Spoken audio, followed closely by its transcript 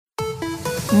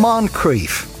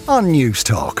Moncrief on News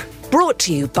Talk. Brought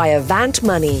to you by Avant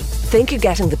Money. Think you're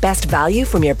getting the best value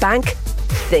from your bank?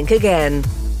 Think again.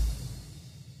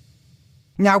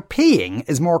 Now, peeing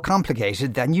is more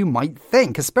complicated than you might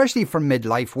think, especially for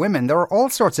midlife women. There are all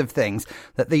sorts of things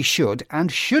that they should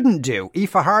and shouldn't do.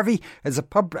 Aoife Harvey is a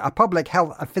public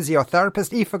health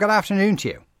physiotherapist. Aoife, good afternoon to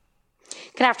you.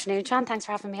 Good afternoon, John. Thanks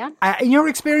for having me on. In your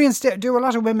experience, do a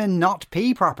lot of women not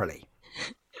pee properly?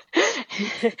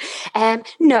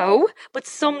 No, but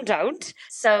some don't.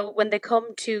 So when they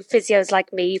come to physios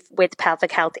like me with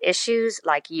pelvic health issues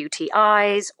like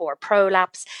UTIs or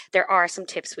prolapse, there are some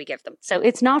tips we give them. So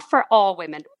it's not for all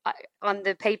women. On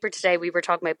the paper today, we were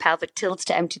talking about pelvic tilts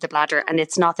to empty the bladder, and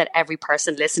it's not that every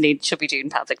person listening should be doing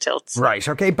pelvic tilts. Right,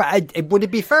 okay, but would it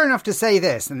be fair enough to say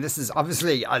this, and this is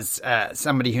obviously as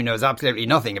somebody who knows absolutely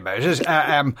nothing about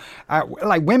it,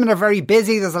 like women are very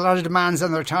busy, there's a lot of demands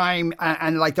on their time,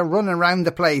 and like they're running around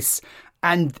the place,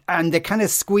 and they kind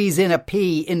of squeeze in a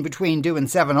pee in between doing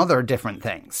 7 other different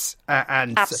things.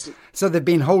 So they've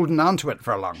been holding on to it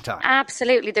for a long time.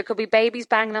 Absolutely. There could be babies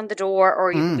banging on the door,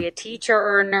 or you could be a teacher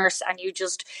or a nurse, and you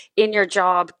just, in your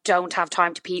job, don't have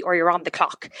time to pee, or you're on the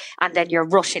clock, and then you're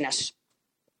rushing it.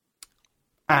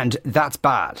 And that's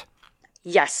bad.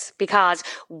 Yes, because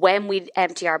when we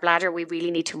empty our bladder, we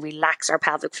really need to relax our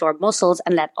pelvic floor muscles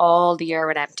and let all the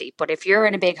urine empty. But if you're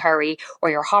in a big hurry or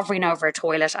you're hovering over a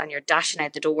toilet and you're dashing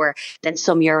out the door, then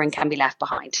some urine can be left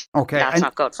behind. Okay. That's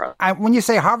not good for us. And when you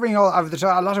say hovering over the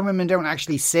toilet, a lot of women don't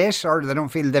actually sit, or they don't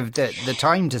feel the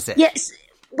time to sit. Yes.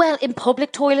 Well, in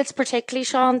public toilets particularly,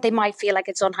 Sean, they might feel like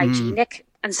it's unhygienic.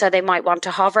 And so they might want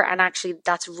to hover, and actually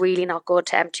that's really not good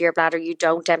to empty your bladder. You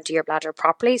don't empty your bladder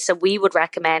properly. So we would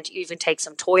recommend you even take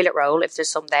some toilet roll, if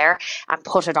there's some there, and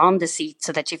put it on the seat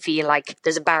so that you feel like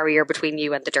there's a barrier between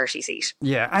you and the dirty seat.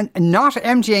 Yeah, and not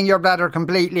emptying your bladder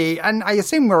completely. And I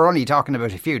assume we're only talking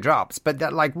about a few drops, but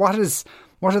that, like, what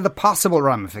are the possible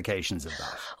ramifications of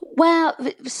that? Well,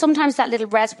 sometimes that little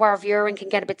reservoir of urine can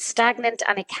get a bit stagnant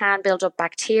and it can build up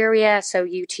bacteria, so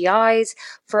UTIs.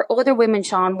 For other women,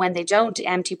 Sean, when they don't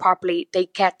empty properly, they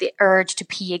get the urge to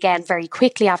pee again very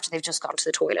quickly after they've just gone to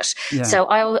the toilet. Yeah. So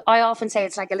I often say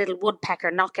it's like a little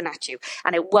woodpecker knocking at you,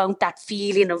 and that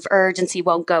feeling of urgency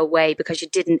won't go away because you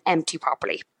didn't empty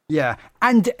properly. Yeah.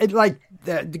 And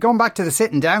going back to the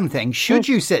sitting down thing, should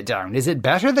you sit down? Is it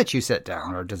better that you sit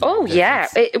down, or does it? Oh, yeah.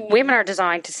 Women are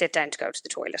designed to sit down to go to the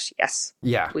toilet. Yes.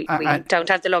 Yeah. We don't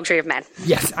have the luxury of men.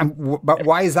 Yes. But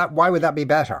why is that? Why would that be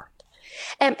better?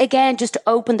 Again, just to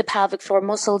open the pelvic floor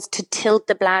muscles, to tilt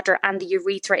the bladder and the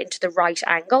urethra into the right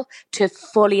angle, to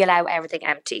fully allow everything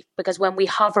empty. Because when we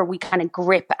hover, we kind of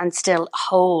grip and still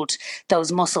hold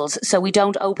those muscles. So we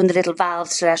don't open the little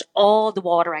valves to let all the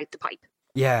water out the pipe.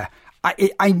 Yeah.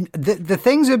 The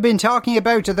things we've been talking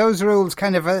about, are those rules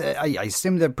kind of, I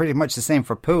assume they're pretty much the same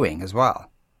for pooing as well?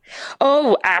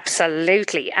 Oh,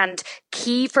 absolutely. And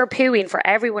key for pooing for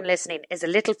everyone listening is a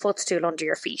little footstool under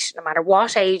your feet, no matter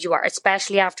what age you are,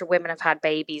 especially after women have had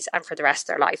babies and for the rest of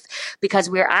their life, because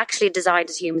we're actually designed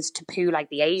as humans to poo like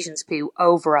the Asians poo,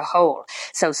 over a hole.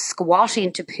 So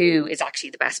squatting to poo is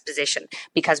actually the best position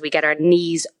because we get our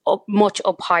knees much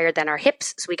up higher than our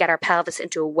hips. So we get our pelvis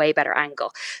into a way better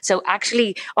angle. So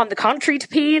actually, on the contrary to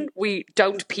peeing, we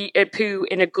don't poo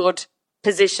in a good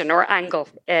position or angle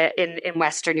in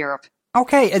Western Europe.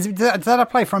 Okay, does that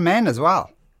apply for men as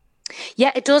well?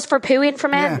 Yeah, it does for pooing for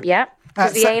men, yeah.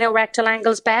 Because the anorectal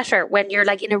angle's better when you're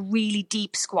like in a really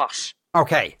deep squat.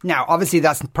 Okay, now obviously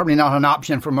that's probably not an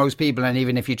option for most people, and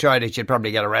even if you tried it, you'd probably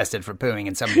get arrested for pooing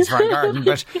in somebody's front garden.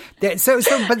 But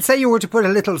but say you were to put a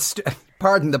little,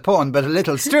 pardon the pun, but a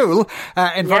little stool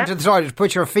in front of the toilet to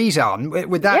put your feet on,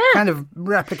 would that kind of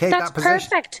replicate that position? That's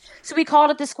perfect. So we call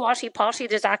it the squatty potty.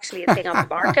 There's actually a thing on the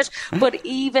market, but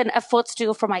even a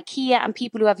footstool from IKEA, and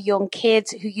people who have young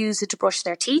kids who use it to brush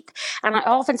their teeth. And I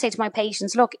often say to my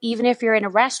patients, look, even if you're in a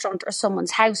restaurant or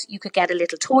someone's house, you could get a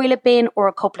little toilet bin or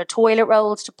a couple of toilet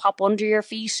rolls to pop under your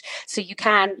feet so you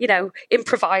can,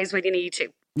 improvise when you need to.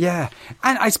 Yeah.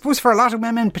 And I suppose for a lot of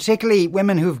women, particularly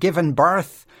women who've given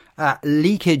birth,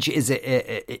 leakage is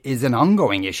an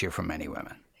ongoing issue for many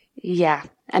women. Yeah.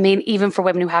 I mean, even for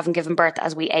women who haven't given birth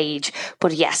as we age.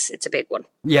 But yes, it's a big one.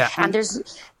 Yeah. And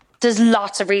there's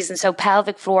lots of reasons. So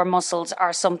pelvic floor muscles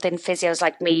are something physios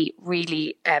like me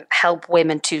really help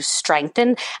women to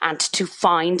strengthen and to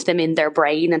find them in their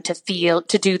brain and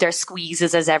to do their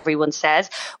squeezes, as everyone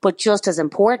says. But just as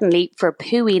importantly, for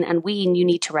pooing and weeing, you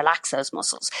need to relax those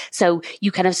muscles. So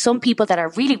you can have some people that are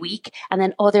really weak and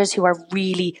then others who are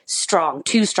really strong,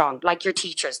 too strong, like your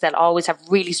teachers. They'll always have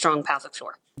really strong pelvic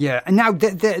floor. Yeah. And now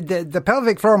the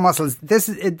pelvic floor muscles, this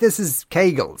is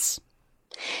Kegels.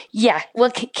 Yeah, well,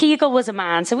 Kegel was a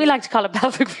man, so we like to call it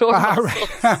pelvic floor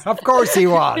muscles. Of course he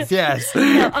was, yes.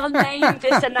 I'll name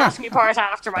this anatomy part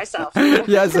after myself.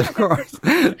 Yes, of course.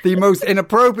 The most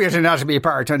inappropriate anatomy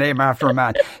part to name after a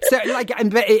man. So, is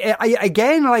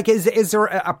there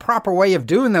a proper way of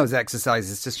doing those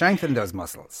exercises to strengthen those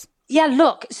muscles? Yeah,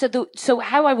 look, so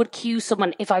how I would cue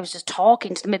someone if I was just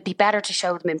talking to them, it'd be better to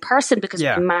show them in person because we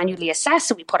can manually assess.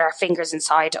 So we put our fingers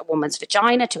inside a woman's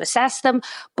vagina to assess them.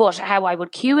 But how I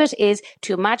would cue it is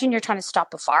to imagine you're trying to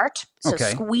stop a fart. So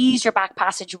squeeze your back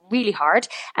passage really hard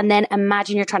and then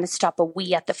imagine you're trying to stop a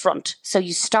wee at the front. So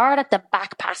you start at the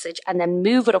back passage and then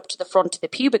move it up to the front to the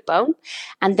pubic bone.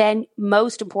 And then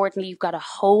most importantly, you've got to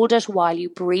hold it while you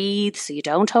breathe so you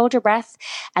don't hold your breath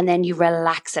and then you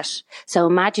relax it. So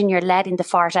imagine you're letting the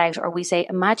fart out, or we say,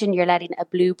 imagine you're letting a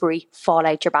blueberry fall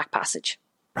out your back passage.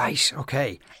 Right.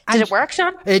 Okay. Did it work,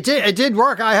 Sean? It did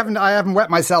work. I haven't wet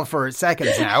myself for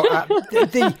seconds now.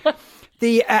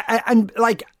 And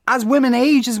as women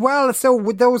age as well, so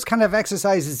with those kind of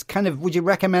exercises, would you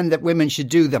recommend that women should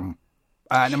do them?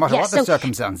 No matter what the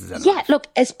circumstances. Look,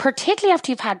 as particularly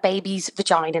after you've had babies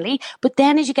vaginally, but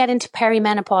then as you get into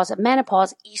perimenopause and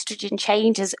menopause, estrogen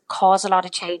changes cause a lot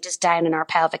of changes down in our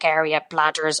pelvic area,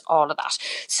 bladders, all of that.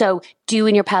 So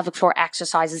doing your pelvic floor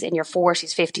exercises in your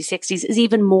 40s, 50s, 60s is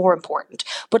even more important.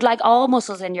 But like all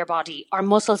muscles in your body, our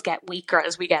muscles get weaker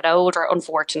as we get older,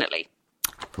 unfortunately.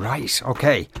 Right,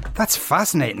 okay. That's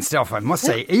fascinating stuff, I must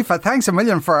say. Aoife, thanks a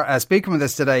million for speaking with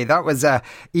us today. That was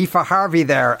Aoife Harvey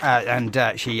there,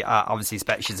 and she obviously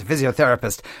she's a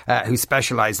physiotherapist who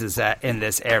specialises in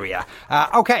this area.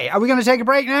 Okay, are we going to take a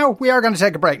break now? We are going to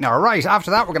take a break now. Right,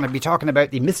 after that we're going to be talking about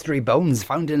the mystery bones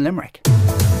found in Limerick.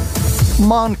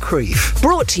 Moncrief.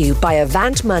 Brought to you by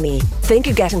Avant Money. Think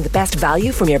you're getting the best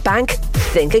value from your bank?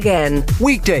 Think again.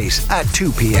 Weekdays at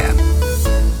 2 p.m.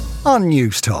 on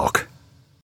News Talk.